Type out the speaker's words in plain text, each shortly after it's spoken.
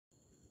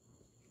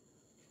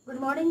Good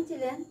morning,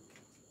 children.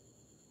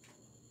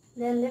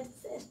 Then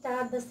let's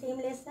start the same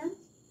lesson.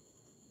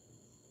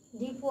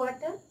 Deep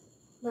Water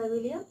by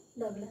William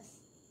Douglas.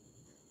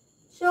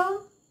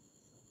 So,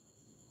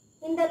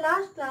 in the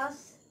last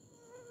class,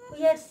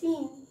 we had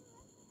seen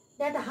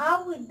that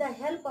how with the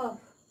help of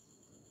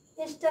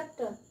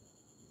instructor,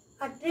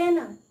 a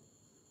trainer,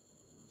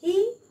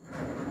 he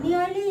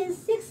nearly in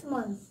 6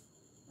 months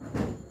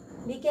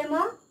became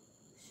a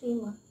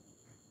swimmer.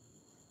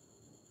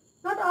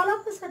 Not all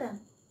of a sudden,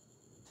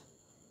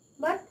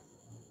 but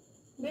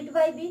bit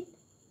by bit,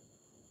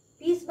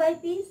 piece by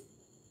piece,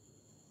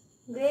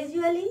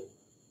 gradually,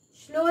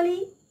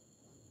 slowly,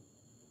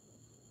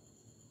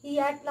 he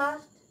at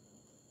last,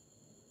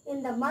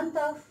 in the month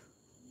of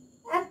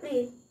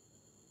April,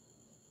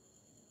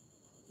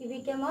 he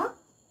became a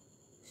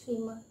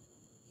swimmer.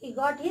 He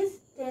got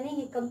his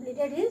training, he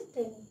completed his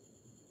training.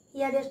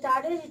 He had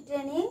started his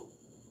training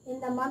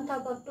in the month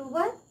of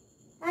October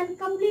and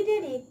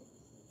completed it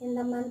in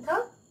the month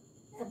of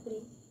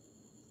April.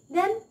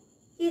 Then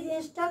his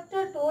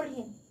instructor told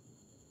him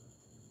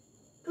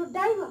to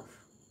dive off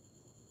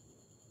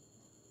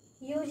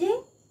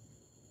using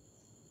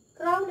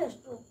crawl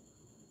stroke.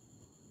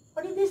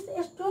 What is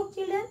this stroke,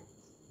 children?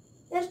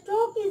 A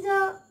stroke is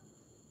a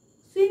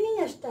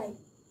swimming style.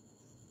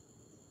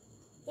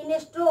 In a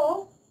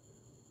stroke,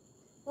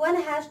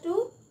 one has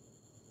to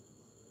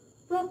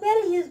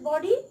propel his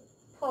body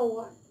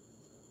forward.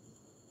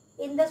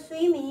 In the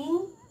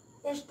swimming,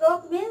 a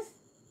stroke means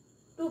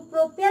to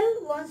propel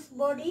one's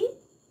body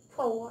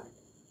forward.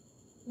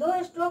 Though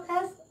a stroke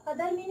has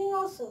other meaning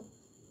also.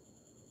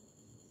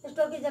 A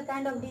stroke is a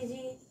kind of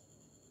disease.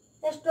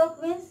 A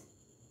stroke means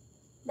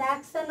the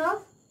action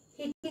of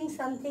hitting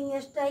something,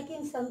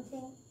 striking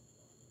something.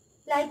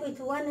 Like with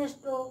one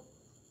stroke,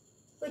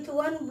 with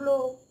one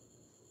blow,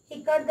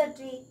 he cut the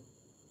tree.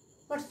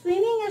 But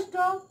swimming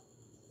stroke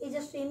is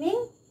a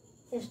swimming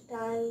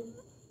style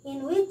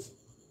in which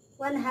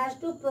one has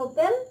to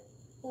propel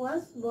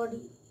one's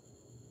body.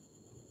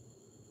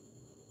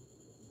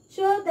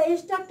 So the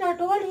instructor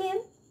told him,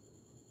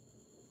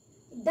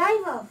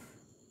 dive off,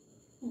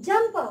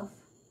 jump off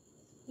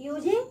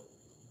using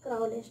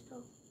crawl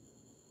stroke.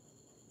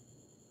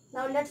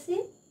 Now let's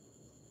see.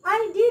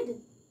 I did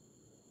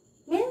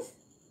means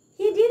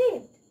he did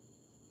it.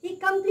 He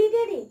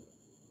completed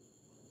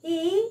it.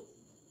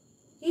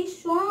 He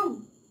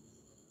swam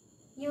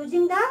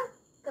using the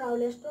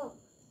crawl stroke.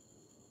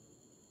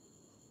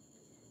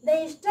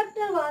 The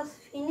instructor was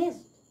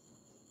finished.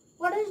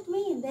 What does it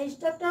mean? The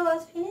instructor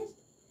was finished?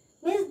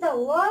 Means the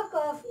work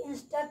of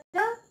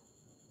instructor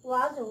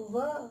was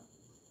over.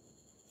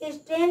 His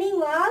training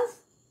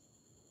was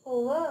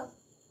over.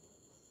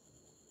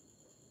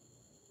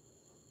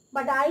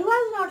 But I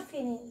was not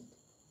finished.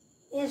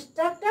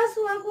 Instructor's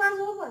work was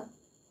over.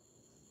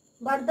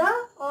 But the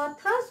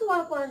author's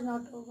work was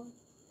not over.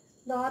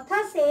 The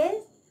author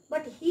says,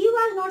 but he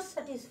was not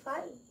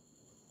satisfied.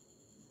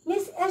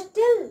 Means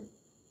still,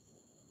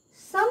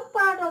 some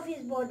part of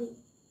his body,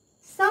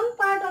 some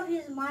part of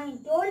his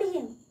mind told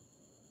him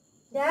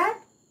that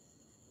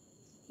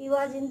he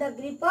was in the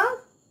grip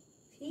of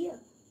fear.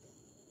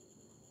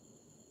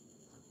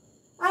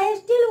 I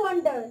still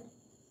wondered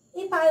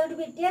if I would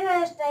be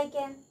terror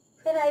stricken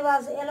when I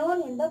was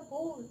alone in the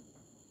pool.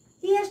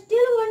 He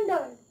still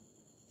wondered.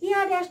 He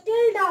had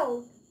still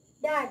doubt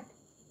that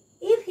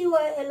if he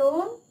were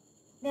alone,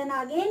 then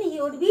again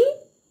he would be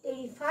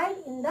terrified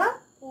in the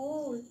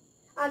pool.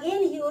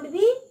 Again he would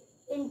be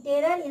in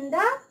terror in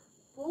the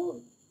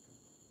pool.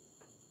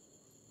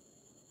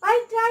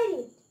 I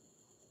tried it.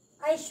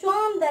 I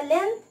swam the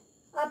length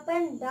up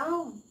and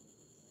down.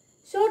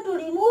 So to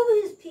remove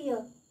his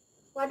fear,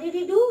 what did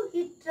he do?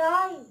 He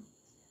tried.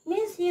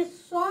 Means he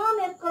swam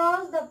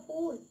across the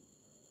pool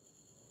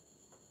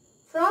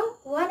from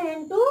one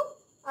end to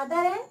other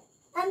end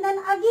and then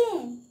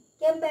again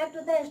came back to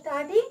the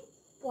starting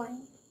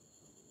point.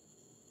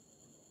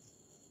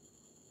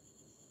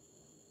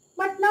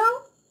 But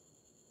now,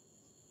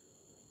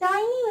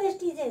 tiny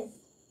vestiges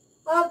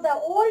of the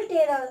old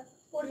terror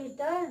would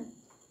return,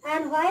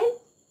 and while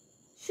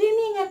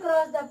swimming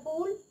across the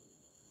pool,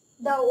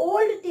 the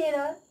old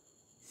terror,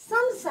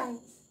 some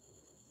signs,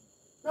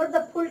 not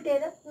the full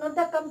terror, not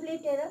the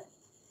complete terror,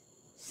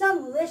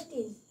 some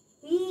vestige,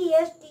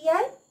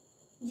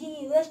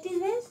 V-E-S-T-I-G,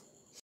 vestige means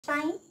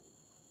sign,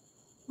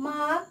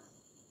 mark,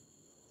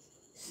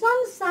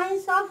 some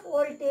signs of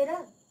old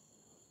terror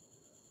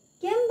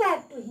came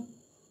back to him.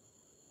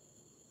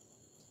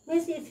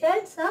 Means he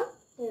felt some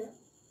terror.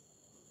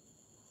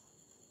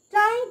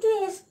 Trying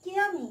to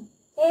scare me.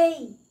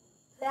 Hey,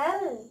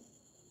 well,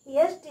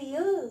 yes to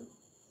you.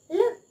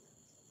 Look,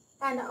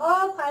 and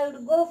off I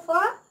would go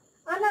for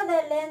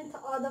another length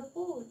of the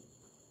pool.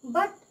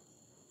 But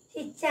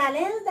he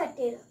challenged the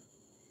terror.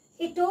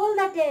 He told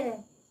the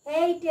terror,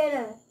 hey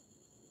terror,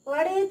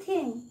 what do you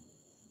think?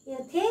 You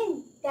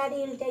think that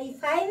you will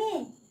terrify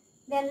me?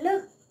 Then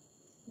look,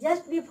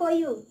 just before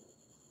you,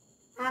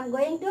 I am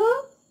going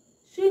to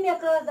swim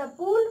across the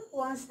pool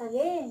once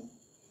again.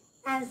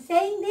 And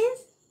saying this,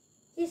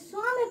 he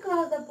swam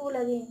across the pool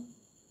again.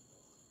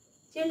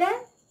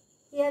 Children,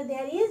 here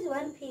there is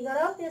one figure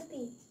of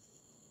speech.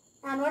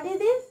 And what is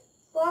this?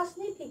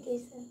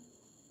 Personification.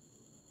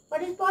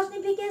 What is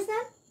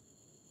personification?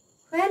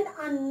 When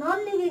a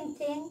non-living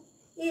thing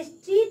is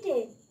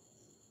treated,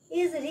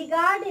 is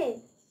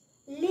regarded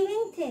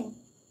living thing,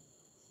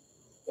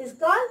 is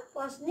called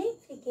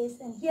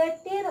personification. Here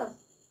terror,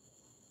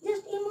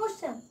 just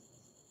emotion,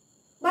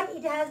 but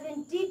it has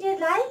been treated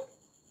like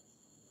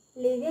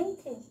living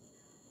thing.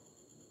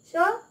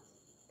 So,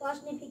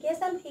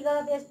 personification, figure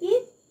of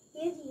speech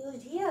is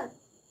used here.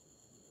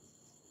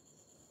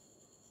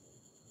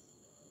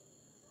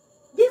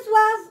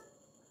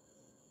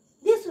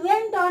 This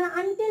went on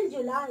until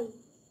July.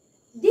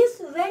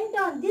 This went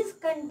on, this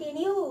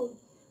continued.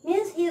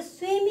 Means he is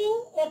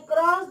swimming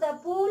across the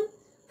pool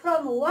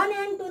from one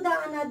end to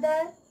the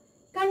another,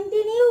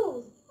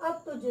 continued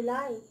up to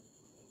July.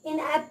 In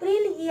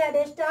April he had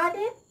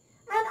started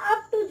and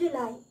up to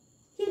July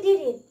he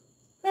did it.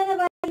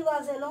 Whenever he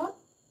was alone,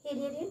 he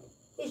did it.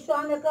 He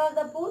swam across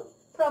the pool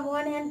from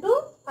one end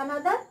to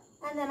another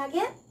and then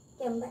again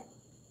came back.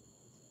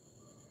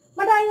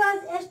 But I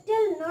was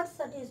still not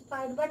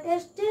satisfied.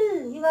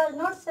 He was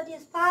not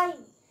satisfied.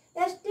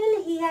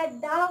 Still he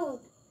had doubt,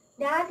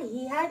 that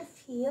he had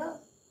fear.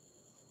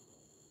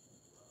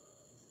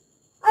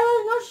 I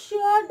was not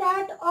sure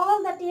that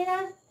all the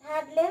terror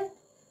had left,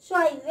 so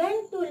I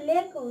went to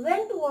Lake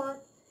Wentworth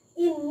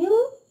in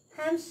New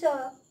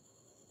Hampshire,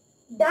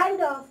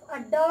 dived off a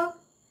dock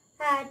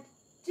at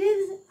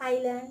Triggs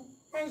Island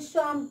and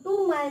swam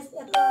 2 miles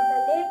across the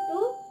lake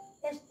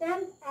to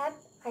Stamp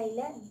Act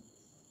Island.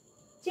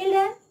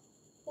 Children,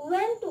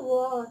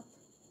 Wentworth,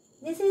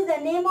 this is the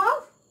name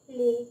of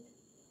lake.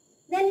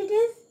 Then it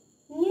is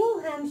New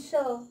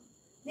Hampshire.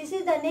 This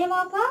is the name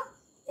of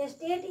a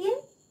state in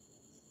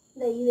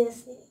the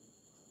USA.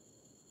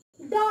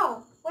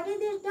 Dock. What is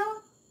this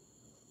dock?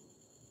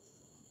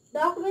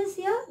 Dock means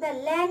here the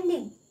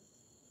landing.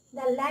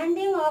 The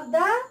landing of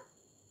the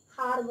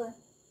harbor,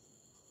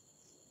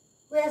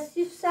 where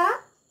ships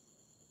are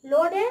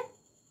loaded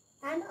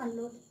and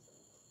unloaded.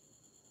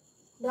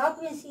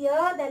 Dock means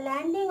here the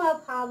landing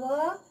of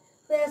harbor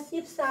where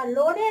ships are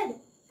loaded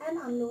and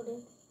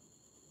unloaded.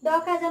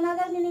 Dock has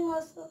another meaning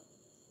also.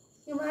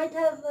 You might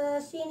have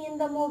seen in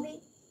the movie,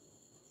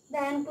 the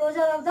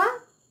enclosure of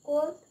the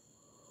court.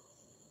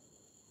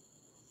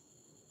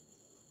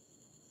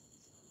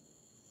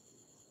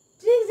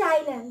 Triggs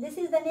Island, this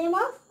is the name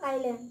of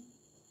island.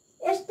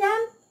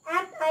 Stamp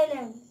Act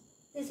Island,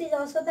 this is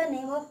also the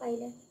name of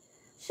island.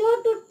 So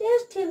to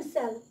test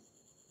himself,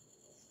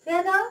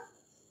 whether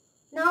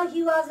now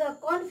he was a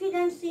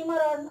confident swimmer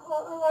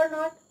or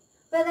not,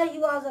 whether he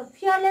was a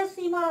fearless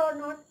swimmer or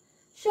not.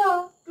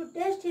 So, to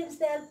test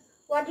himself,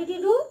 what did he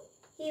do?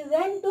 He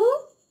went to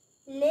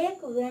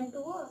Lake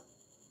Wentworth.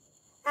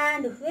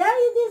 And where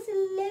is this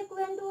Lake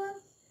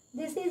Wentworth?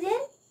 This is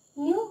in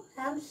New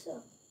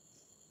Hampshire,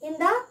 in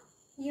the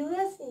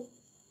USA.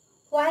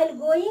 While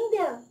going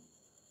there,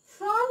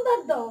 from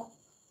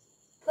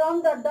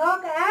the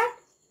dock at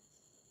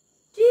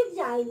Triggs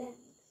Island,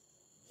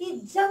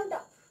 he jumped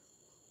off.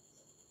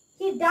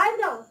 He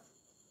dived off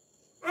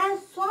and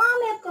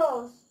swam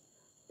across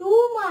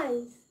 2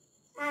 miles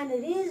and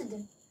reached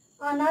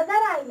another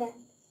island,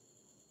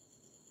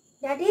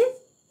 that is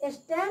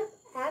Stamp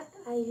Act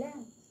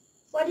Island.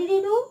 What did he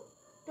do?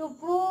 To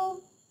prove,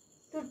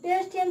 to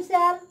test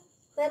himself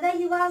whether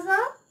he was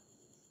a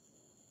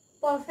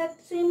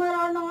perfect swimmer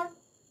or not,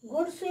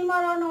 good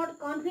swimmer or not,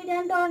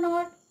 confident or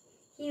not,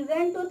 he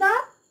went to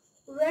the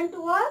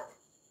Wentworth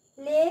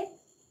Lake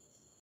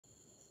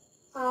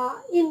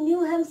in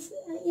New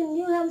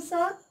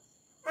Hampshire,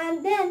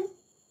 and then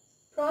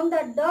from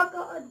the dock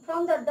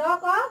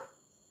of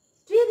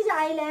Triggs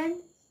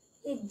Island,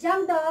 he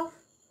jumped off,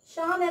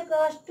 swam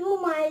across 2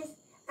 miles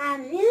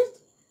and reached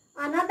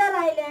another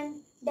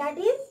island, that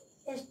is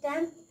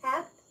Stamp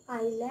Act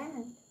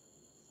Island.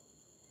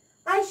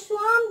 I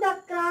swam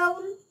the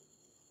crawl,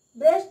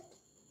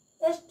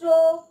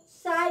 breaststroke,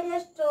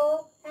 side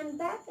stroke and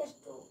back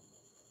stroke.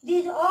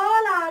 These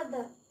all are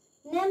the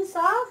names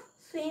of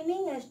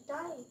swimming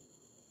style.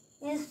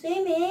 In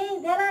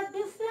swimming, there are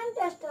different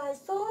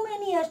styles, so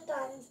many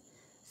styles.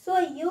 So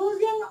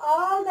using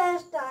all the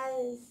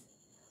styles,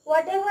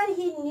 whatever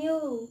he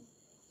knew,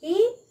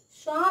 he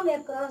swam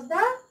across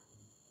the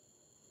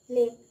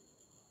lake.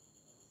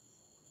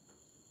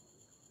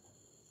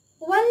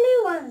 Only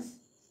once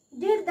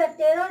did the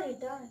terror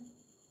return.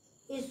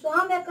 He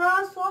swam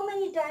across so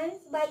many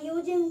times by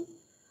using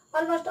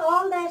almost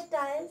all the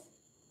styles,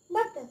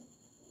 but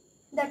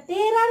the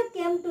terror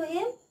came to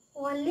him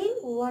only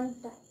one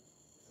time.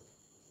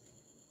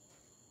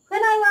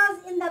 When I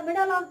was in the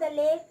middle of the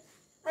lake,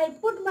 I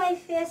put my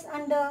face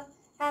under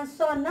and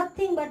saw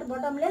nothing but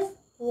bottomless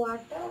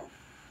water.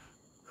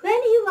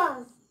 When he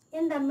was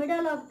in the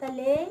middle of the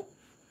lake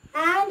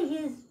and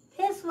his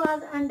face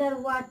was under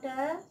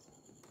water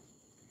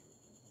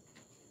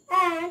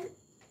and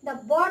the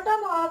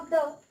bottom of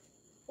the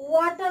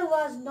water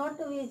was not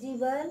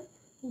visible,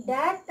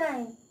 that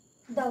time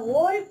the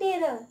whole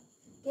terror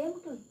came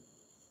to him.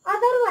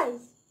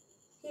 Otherwise,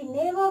 he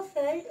never never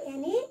felt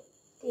any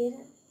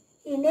terror.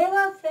 He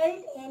never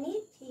felt any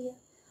fear.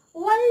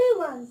 Only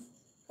once,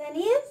 when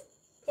his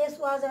face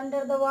was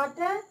under the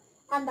water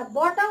and the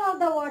bottom of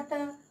the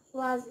water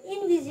was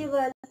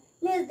invisible,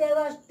 means there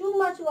was too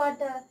much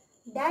water,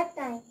 that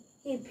time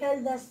he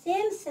felt the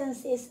same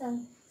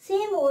sensation,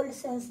 same old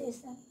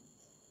sensation.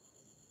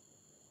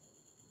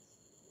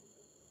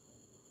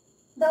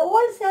 The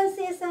old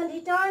sensation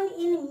returned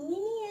in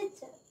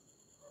miniature.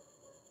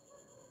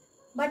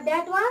 But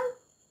that was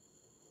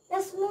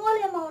a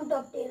small amount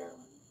of terror,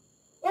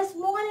 a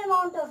small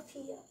amount of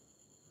fear.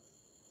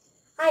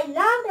 I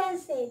laughed and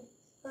said,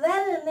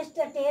 "Well,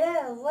 Mr.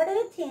 Terror, what do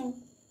you think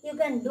you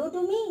can do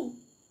to me?"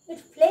 It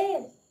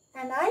fled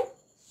and I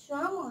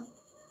swam on.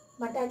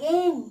 But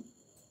again,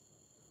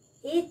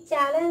 he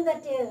challenged the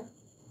terror.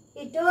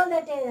 He told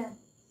the terror,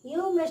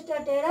 "You,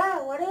 Mr.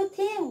 Terror, what do you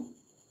think?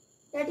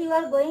 That you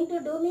are going to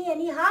do me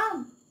any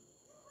harm?"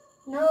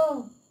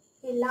 No,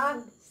 he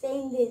laughed,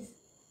 saying this.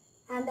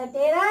 And the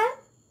terror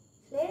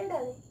fled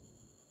away.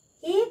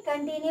 He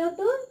continued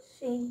to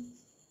swim.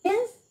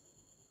 Since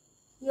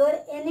your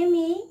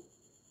enemy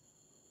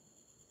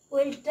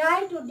will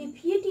try to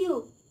defeat you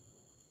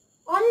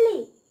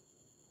only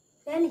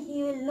when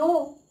he will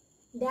know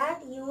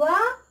that you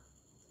are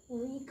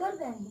weaker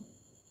than him.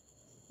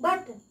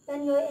 But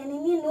when your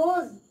enemy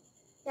knows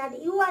that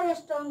you are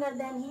stronger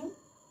than him,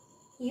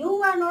 you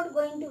are not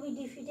going to be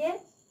defeated,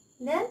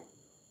 then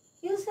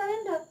you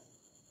surrender.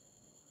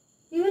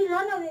 You will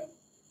run away.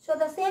 So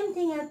the same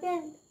thing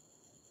happened.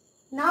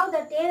 Now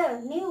the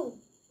terror knew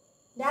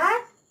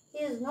that he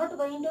is not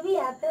going to be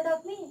afraid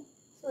of me.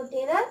 So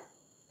terror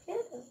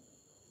fled away.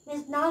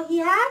 Means now he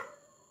had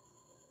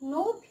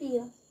no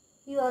fear.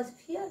 He was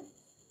fearless.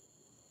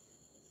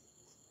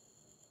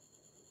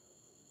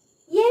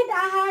 Yet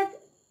I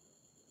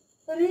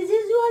had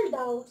residual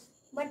doubts,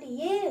 but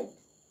yet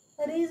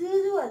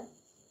residual,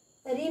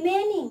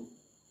 remaining,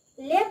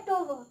 left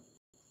over.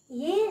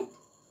 Yet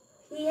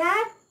he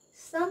had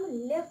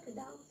some left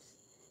doubts,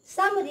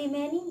 some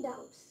remaining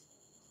doubts.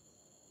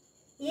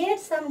 Yet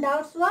some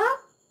doubts were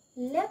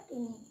left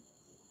in him.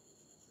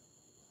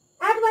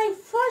 At my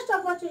first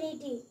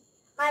opportunity,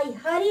 I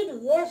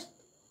hurried west,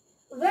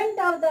 went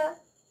up the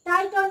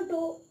Titan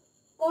to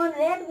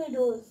Conrad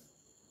Meadows,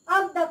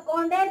 up the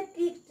Conrad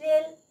Creek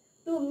Trail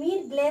to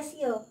Mead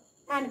Glacier,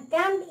 and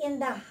camped in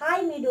the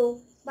high meadow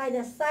by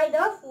the side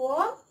of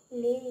Warm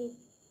Lake.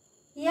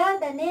 Here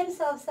the names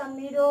of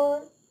some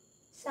meadows,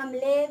 some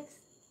lakes,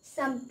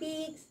 some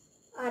peaks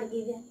are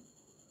given.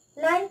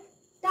 Like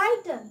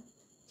Titan.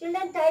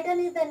 Children, Titan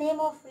is the name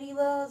of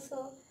river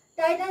also.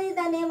 Titan is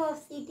the name of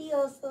city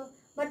also.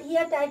 But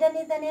here Titan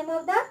is the name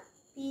of the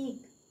peak.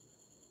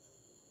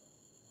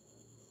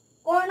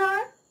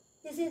 Conrad,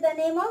 this is the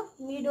name of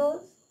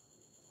meadows.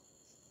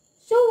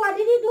 So what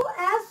did he do?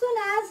 As soon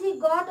as he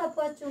got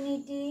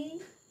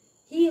opportunity,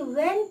 he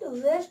went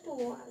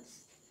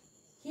westwards.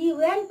 He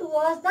went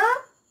towards the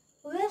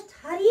west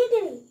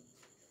hurriedly.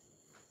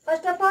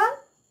 First of all,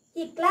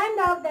 he climbed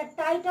up the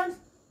Titan's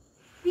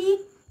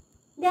peak.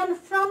 Then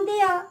from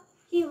there,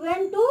 he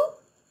went to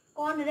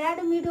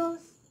Conrad Meadows.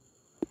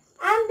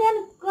 And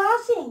then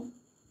crossing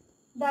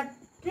the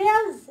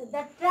trails,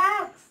 the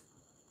tracks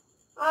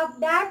of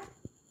that,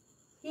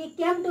 he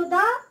came to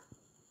the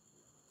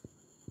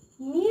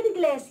Mead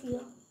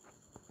Glacier.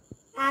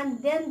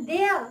 And then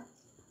there,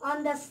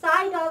 on the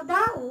side of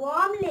the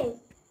Warm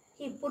Lake,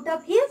 he put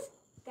up his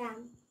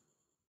camp.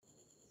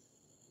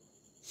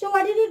 So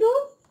what did he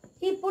do?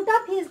 He put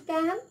up his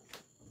camp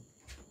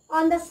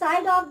on the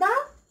side of the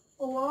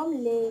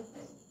Warm Lake.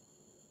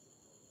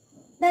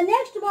 The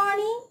next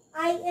morning,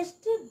 I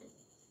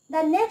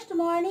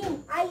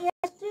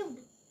stripped.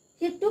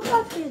 He took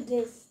off his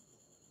dress,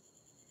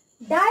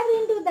 dived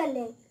into the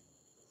lake,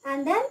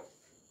 and then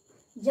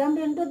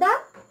jumped into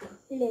the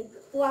lake,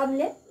 Warm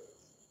Lake,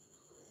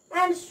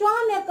 and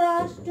swam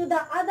across to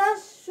the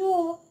other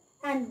shore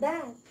and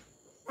back.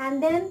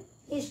 And then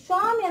he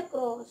swam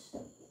across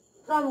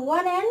from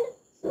one end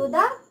to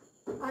the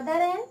other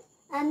end,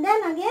 and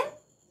then again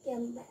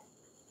came back.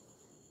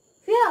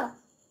 Here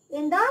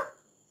in the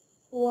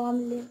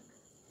Warm Lake.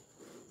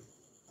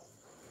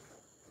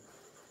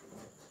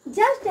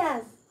 Just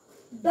as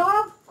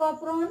Doc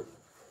Copron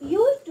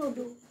used to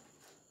do.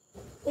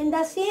 In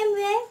the same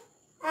way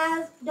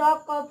as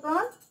Doc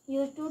Copron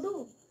used to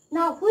do.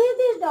 Now, who is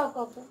this Doc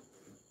Copron?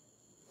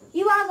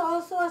 He was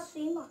also a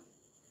swimmer,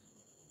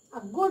 a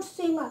good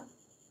swimmer.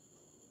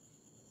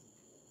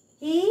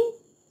 He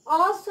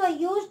also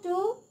used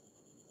to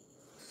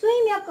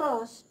swim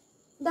across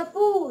the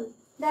pool,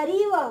 the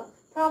river,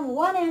 from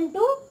one end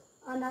to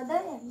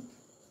another end.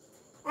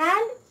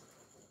 And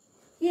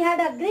he had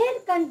a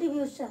great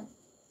contribution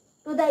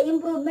to the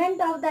improvement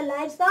of the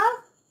lives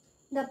of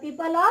the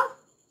people of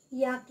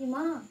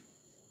Yakima.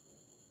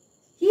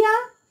 Here,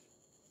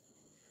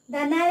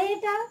 the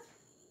narrator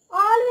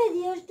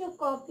always used to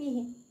copy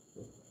him.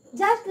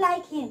 Just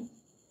like him,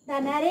 the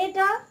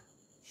narrator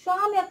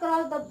swam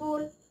across the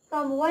pool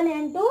from one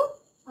end to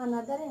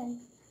another end.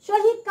 So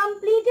he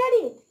completed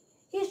it.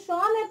 He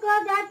swam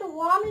across that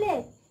Warm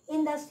Lake.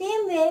 in the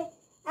same way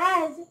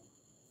as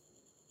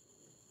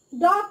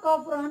Doc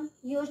Coffron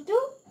used to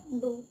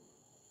do.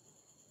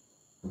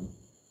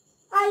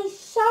 I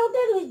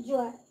shouted with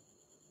joy,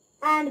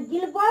 and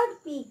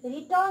Gilbert Peak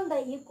returned the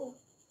echo.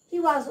 He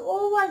was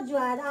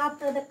overjoyed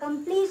after the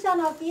completion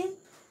of his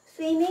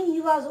swimming.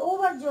 He was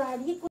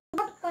overjoyed. He could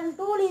not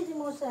control his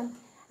emotion,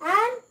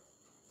 and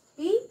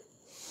he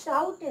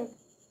shouted.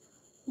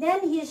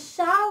 Then his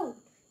shout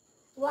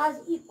was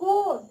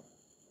echoed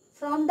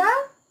from the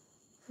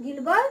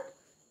Gilbert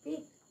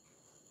Peak.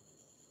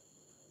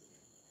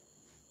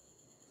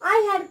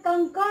 I had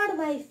conquered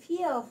my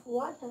fear of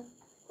water.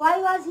 Why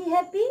was he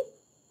happy?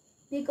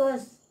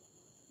 Because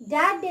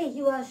that day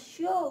he was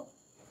sure,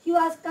 he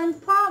was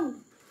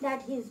confirmed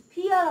that his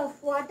fear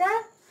of water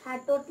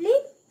had totally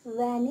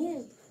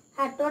vanished,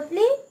 had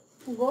totally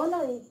gone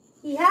away.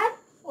 He had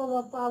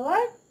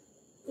overpowered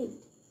it.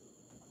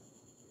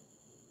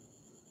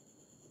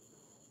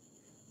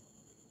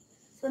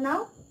 So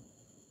now,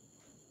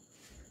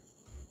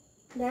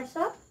 that's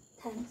all.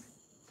 Thanks.